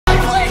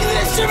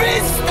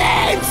MrBeasts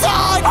theme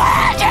song!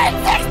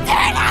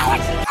 116 hours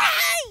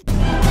straight!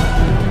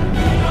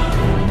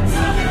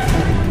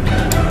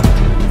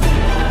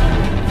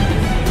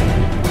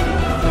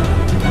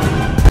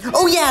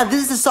 Oh yeah,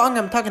 this is the song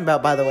I'm talking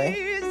about, by the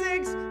way.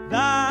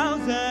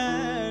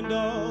 6,000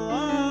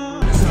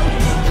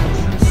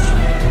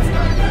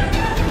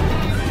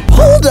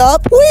 Hold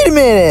up, wait a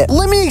minute.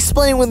 Let me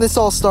explain when this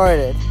all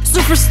started.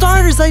 So for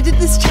starters, I did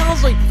this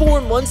challenge like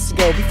 4 months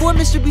ago, before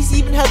MrBeasts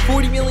even had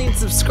 40 million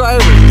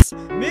subscribers.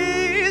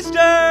 MrBeasts!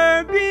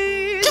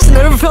 Just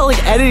never felt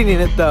like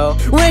editing it though.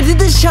 When I did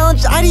this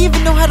challenge, I didn't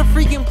even know how to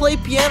freaking play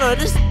piano. I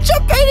just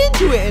jumped right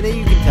into it, and then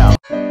you can tell.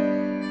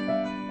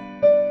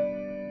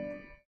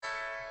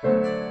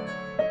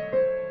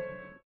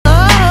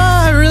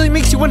 It really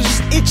makes you want to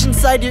just itch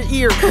inside your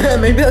ear.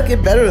 Maybe I'll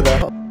get better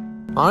though.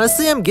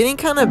 Honestly, I'm getting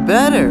kind of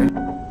better.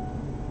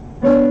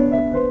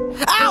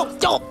 Ow!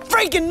 Don't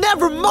freaking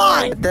never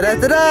mind!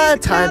 Da-da-da-da,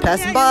 time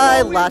passing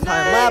by,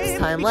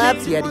 time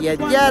lapse, yada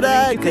yada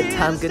yada, good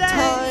time.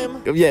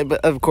 Yeah,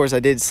 but of course I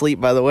did sleep,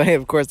 by the way,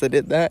 of course I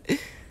did that.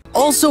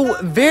 Also,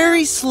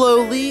 very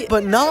slowly,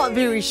 but not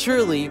very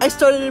surely, I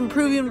started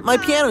improving my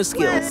piano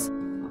skills.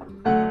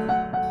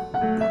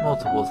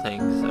 Multiple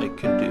things I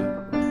could do.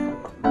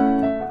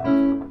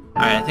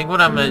 Alright, I think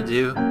what I'm gonna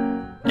do,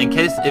 in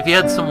case, if you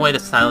had some way to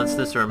silence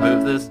this or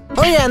remove this.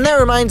 Oh yeah, and that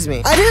reminds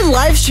me. I didn't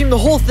live stream the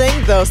whole thing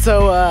though,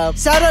 so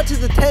shout out to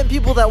the 10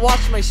 people that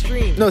watched my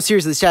stream. No,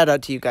 seriously, shout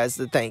out to you guys,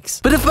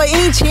 thanks. But if by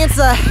any chance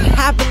I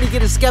happen to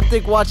get a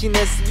skeptic watching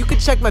this, you can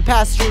check my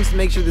past streams to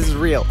make sure this is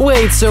real.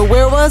 Wait, so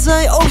where was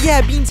I? Oh yeah,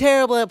 being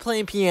terrible at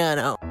playing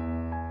piano.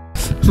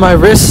 My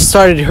wrists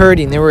started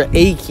hurting, they were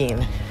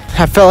aching.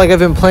 I felt like I've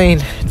been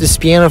playing this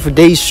piano for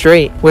days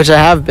straight, which I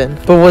have been.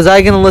 But was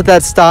I gonna let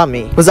that stop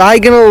me? Was I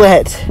gonna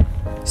let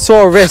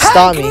sore wrist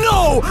stop me?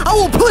 No! I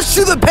will push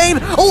through the pain,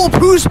 I will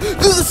push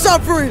through the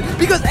suffering,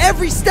 because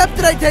every step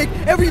that I take,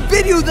 every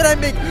video that I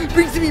make,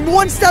 brings me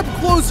one step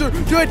closer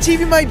to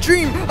achieving my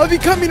dream of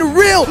becoming a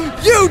real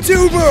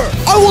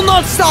YouTuber! I will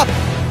not stop!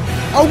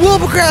 I will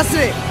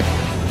procrastinate!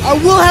 I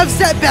will have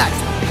setbacks!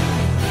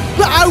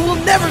 But I will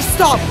never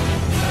stop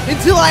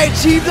until I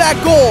achieve that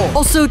goal!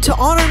 Also, to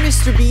honor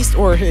MrBeast,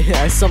 or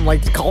as some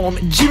like to call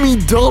him, Jimmy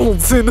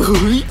Donaldson.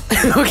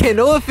 Okay,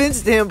 no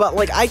offense to him, but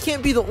like, I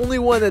can't be the only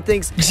one that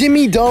thinks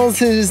Jimmy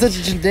Donaldson is such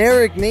a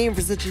generic name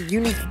for such a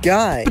unique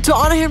guy. But to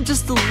honor him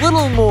just a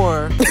little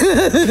more.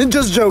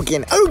 Just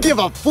joking. I don't give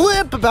a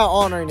flip about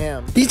honoring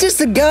him. He's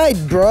just a guide,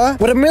 bruh.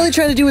 What I'm really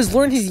trying to do is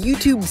learn his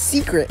YouTube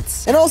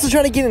secrets, and also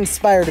try to get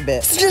inspired a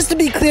bit. So just to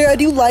be clear, I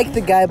do like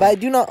the guy, but I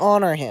do not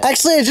honor him.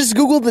 Actually, I just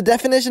googled the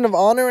definition of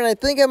honor, and I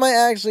think I might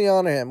actually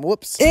honor him.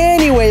 Whoops.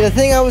 Anyway, the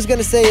thing I was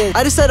gonna say is,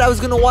 I decided I was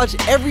gonna watch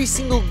every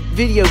single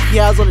video he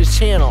has on his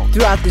channel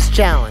throughout this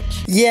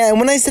challenge. Yeah, and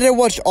when I said I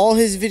watched all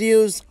his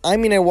videos, I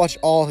mean I watched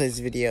all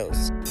his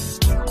videos.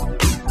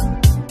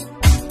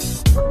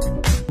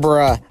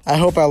 Bruh, I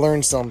hope I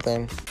learned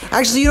something.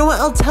 Actually, you know what?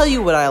 I'll tell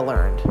you what I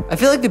learned. I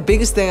feel like the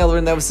biggest thing I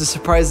learned that was a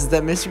surprise is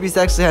that MrBeast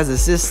actually has a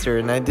sister,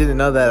 and I didn't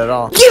know that at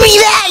all. Give me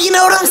that! You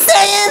know what I'm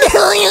saying?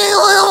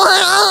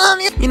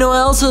 You know, I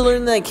also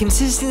learned that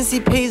consistency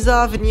pays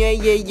off, and yeah,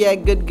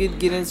 good,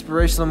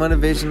 inspirational,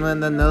 motivational,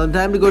 and then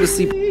time to go to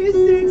sleep.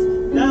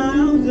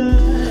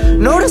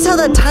 Notice how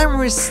that timer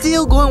was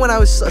still going when I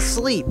was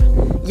asleep.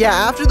 Yeah,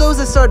 after those,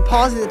 I started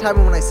pausing the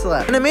timer when I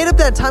slept. And I made up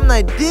that time that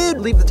I did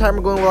leave the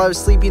timer going while I was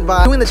sleeping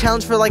by doing the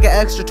challenge for like an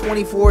extra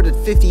 24 to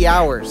 50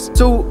 hours.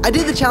 So I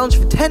did the challenge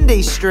for 10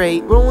 days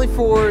straight, but only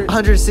for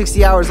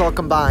 160 hours all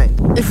combined.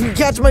 If you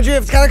catch my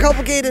drift, it's kind of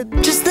complicated.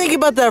 Just think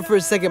about that for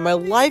a second. My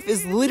life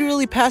is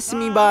literally passing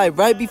me by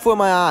right before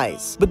my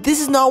eyes. But this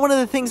is not one of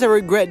the things I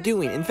regret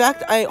doing. In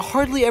fact, I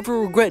hardly ever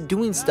regret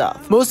doing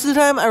stuff. Most of the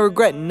time, I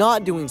regret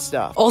not doing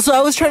stuff. Also,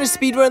 I was trying to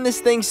speedrun this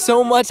thing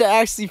so much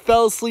I actually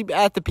fell asleep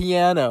at the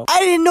piano. I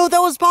didn't know that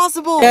was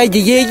possible.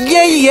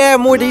 Yeah,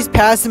 more days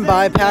passing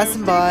by.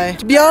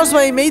 To be honest,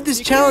 when I made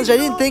this challenge, I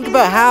didn't think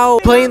about how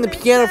playing the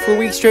piano for a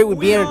week straight would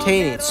be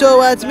entertaining.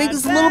 So to make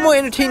this a little more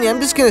entertaining, I'm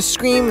just gonna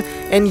scream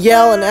and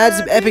yell and add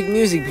some epic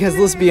music, because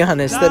let's be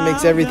honest, that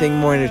makes everything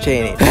more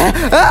entertaining.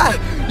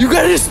 You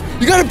gotta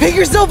pick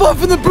yourself up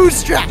from the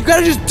bootstrap. You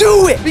gotta just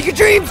do it. Make your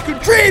dreams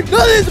come true.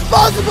 Nothing is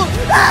impossible.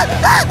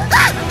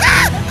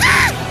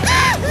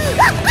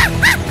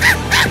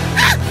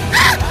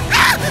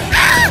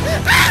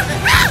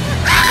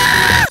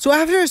 So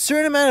after a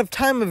certain amount of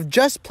time of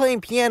just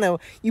playing piano,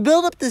 you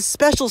build up this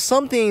special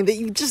something that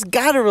you just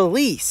gotta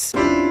release.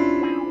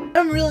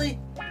 I'm really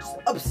just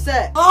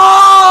upset.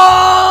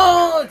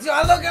 Oh! Look!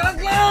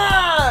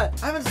 I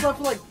haven't slept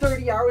for like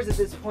 30 hours at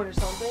this point or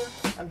something.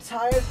 I'm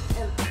tired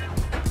and...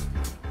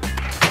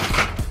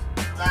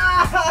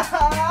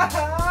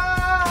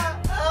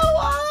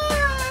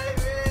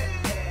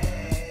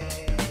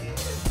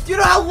 Do you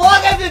know how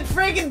long I've been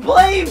freaking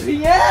playing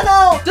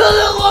piano?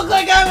 Doesn't look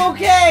like I'm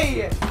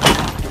okay!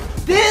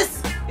 This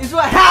is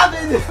what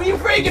happens when you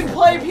freaking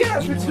play piano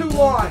for too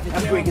long.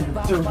 I'm breaking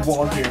the third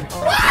wall here.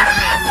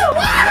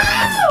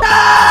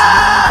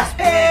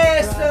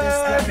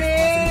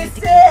 MrBeasts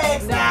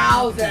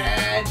 6,000.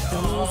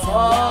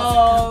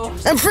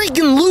 I'm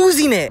freaking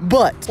losing it.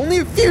 But only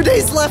a few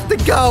days left to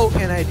go.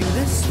 Can I do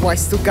this? Oh, I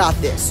still got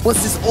this.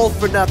 What's this all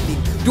for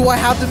nothing? Do I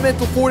have the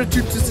mental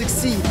fortitude to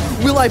succeed?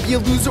 Will I be a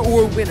loser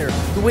or a winner?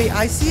 The way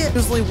I see it,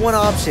 there's only one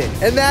option,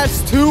 and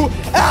that's to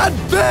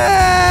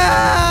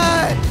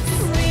advance!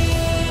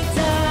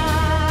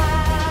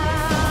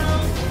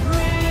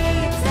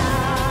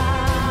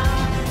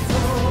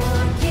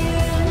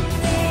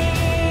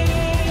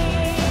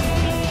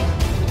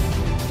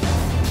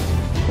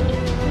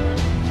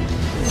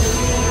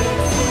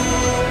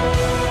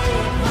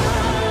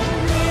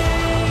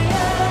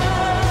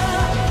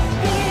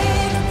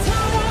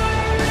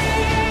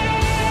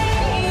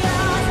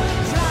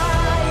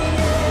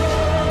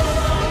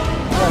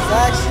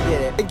 I actually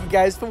did it. Thank you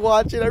guys for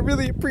watching. I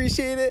really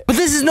appreciate it. But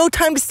this is no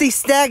time to stay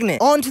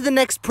stagnant. On to the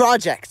next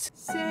project.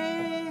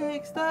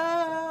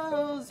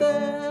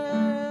 6,000